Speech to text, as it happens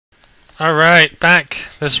Alright, back.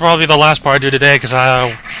 This will probably be the last part I do today, because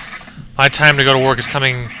my time to go to work is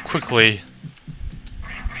coming quickly.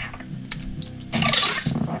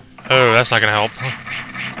 Oh, that's not gonna help.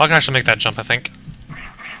 I can actually make that jump, I think.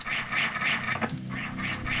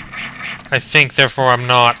 Therefore I'm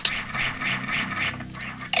not.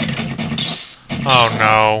 Oh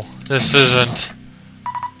no, this isn't.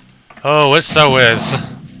 Oh, it so is.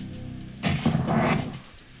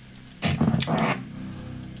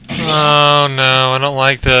 Oh no, I don't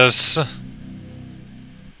like this.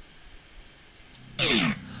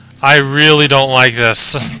 I really don't like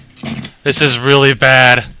this. This is really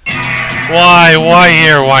bad. Why? Why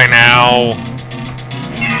here? Why now?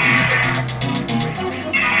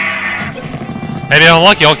 Maybe I'm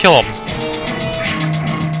lucky, I'll kill him.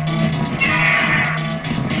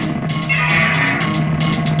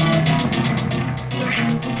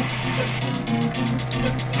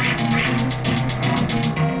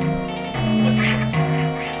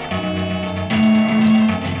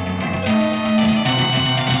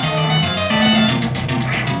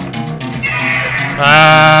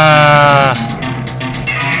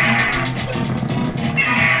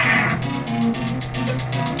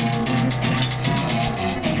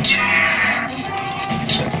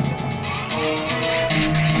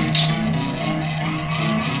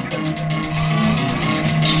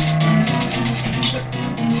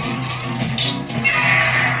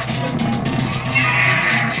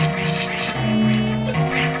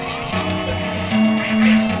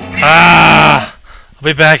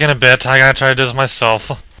 I'll be back in a bit. I gotta try to do this myself.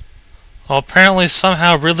 Well, apparently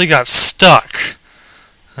somehow Ridley got stuck.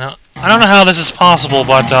 Now, I don't know how this is possible,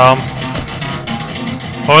 but,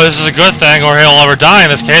 well, this is a good thing, or he'll never die in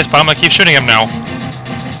this case, but I'm gonna keep shooting him now.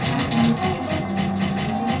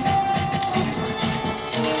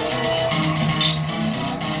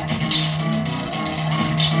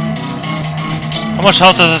 How much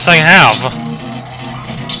health does this thing have?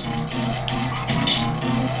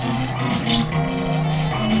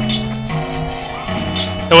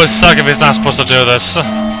 It would suck if he's not supposed to do this.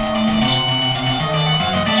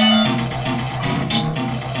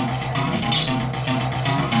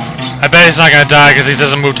 I bet he's not gonna die because he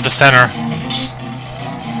doesn't move to the center.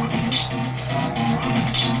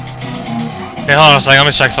 Okay, hold on a second, let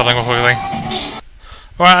me check something real quickly.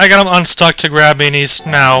 Alright, I got him unstuck to grab me and he's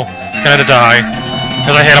now gonna die.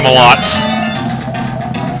 Because I hit him a lot.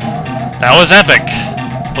 That was epic.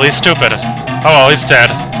 Well, he's stupid. Oh well, he's dead.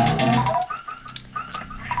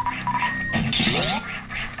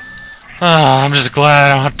 I'm just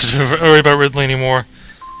glad I don't have to worry about Ridley anymore.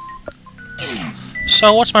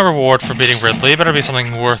 So, what's my reward for beating Ridley? It better be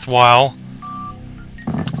something worthwhile.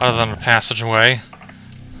 Other than a passageway.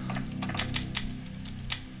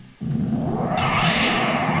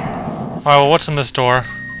 Alright, well, what's in this door?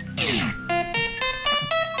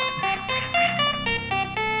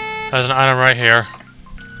 There's an item right here.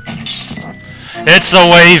 It's the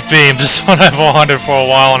wave beam! Just what I've wanted for a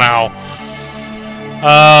while now.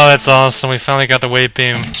 Oh, that's awesome. We finally got the wave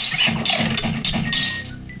beam.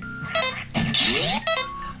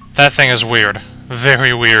 That thing is weird.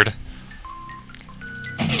 Very weird.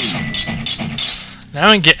 Now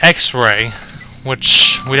we can get X-ray,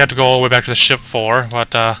 which we'd have to go all the way back to the ship for,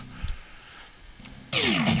 but,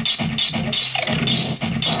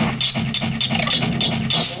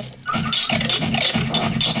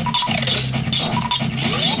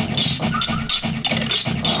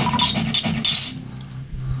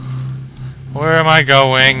 where am I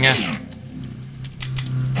going?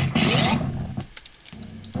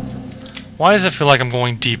 Why does it feel like I'm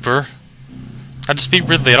going deeper? I just beat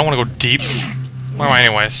Ridley, I don't want to go deep. Where am I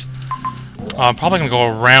anyways? I'm probably going to go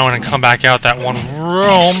around and come back out that one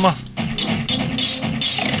room.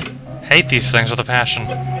 Hate these things with a passion.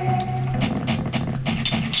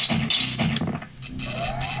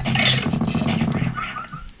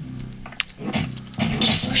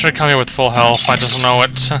 I should have come here with full health, I just know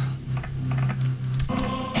it.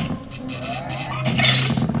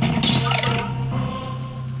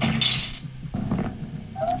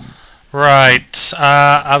 Right,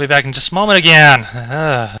 I'll be back in just a moment again.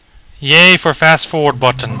 Yay for fast forward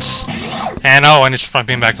buttons. And oh, I need to put my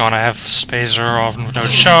beam back on. I have Spazer off with no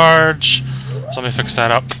charge. So let me fix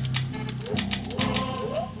that up.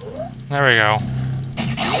 There we go.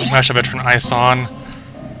 Actually, I better turn ice on.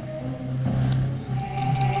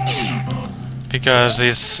 Because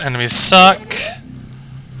these enemies suck.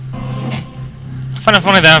 I find it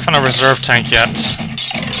funny that I haven't found a reserve tank yet.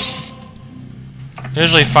 I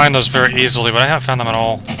usually find those very easily, but I haven't found them at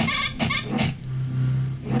all.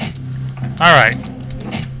 Alright.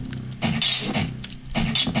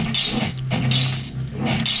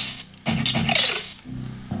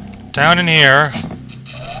 Down in here.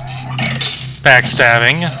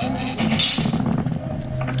 Backstabbing.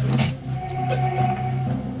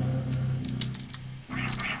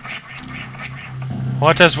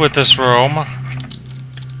 What is with this room?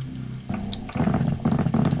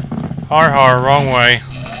 Har, wrong way.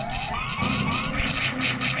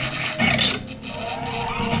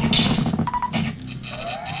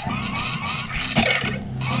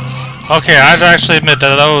 Okay, I have to actually admit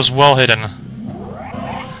that that was well hidden.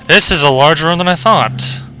 This is a larger room than I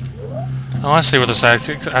thought. Oh, I see where this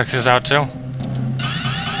axis out to.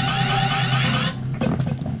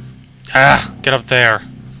 Ah, get up there.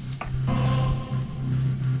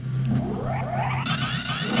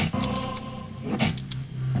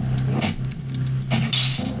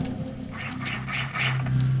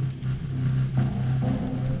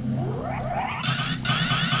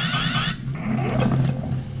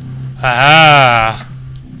 Aha!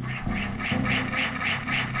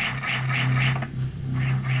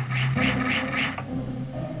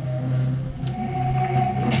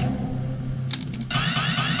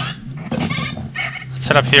 Let's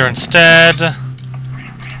head up here instead.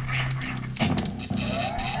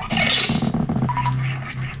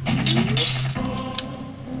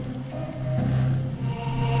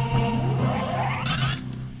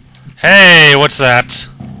 Hey, what's that?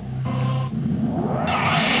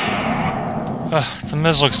 It's a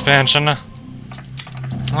missile expansion. I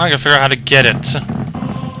gotta figure out how to get it. You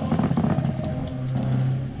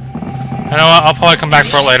know what? I'll probably come back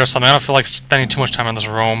for it later or something. I don't feel like spending too much time in this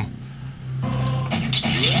room.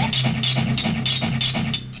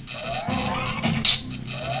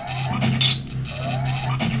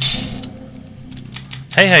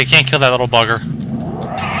 Hey, you can't kill that little bugger.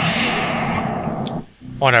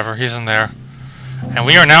 Whatever, he's in there. And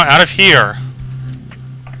we are now out of here.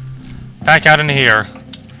 Back out into here.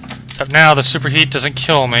 Except now the superheat doesn't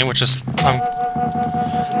kill me, which is...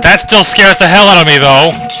 that still scares the hell out of me,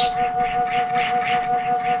 though!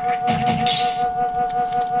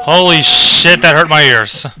 Holy shit, that hurt my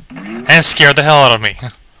ears. And scared the hell out of me.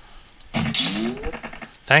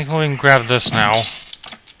 Thankfully we can grab this now.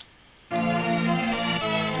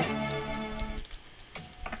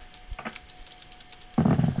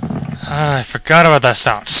 I forgot about that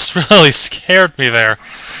sound. It really scared me there.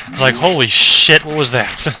 I was like, holy shit, what was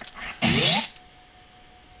that?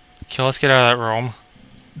 Okay, let's get out of that room.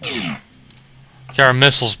 Get our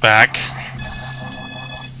missiles back.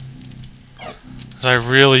 Because I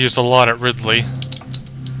really used a lot at Ridley.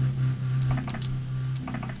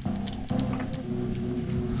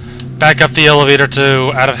 Back up the elevator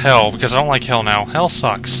to out of hell, because I don't like hell now. Hell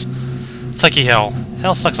sucks. Sucky hell.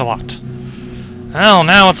 Hell sucks a lot. Well,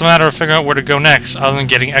 now it's a matter of figuring out where to go next, other than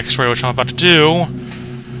getting X-ray, which I'm about to do.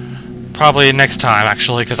 Probably next time,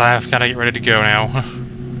 actually, because I've got to get ready to go now.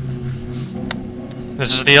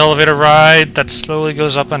 This is the elevator ride that slowly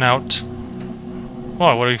goes up and out.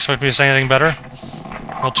 What, would you expect me to say anything better?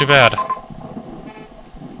 Well, too bad.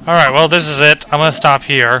 Alright, well, this is it. I'm going to stop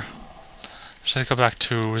here. Just go back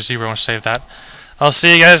to 0 and save that. I'll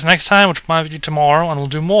see you guys next time, which might be tomorrow, and we'll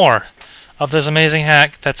do more of this amazing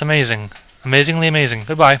hack that's amazing. Amazingly amazing.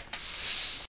 Goodbye.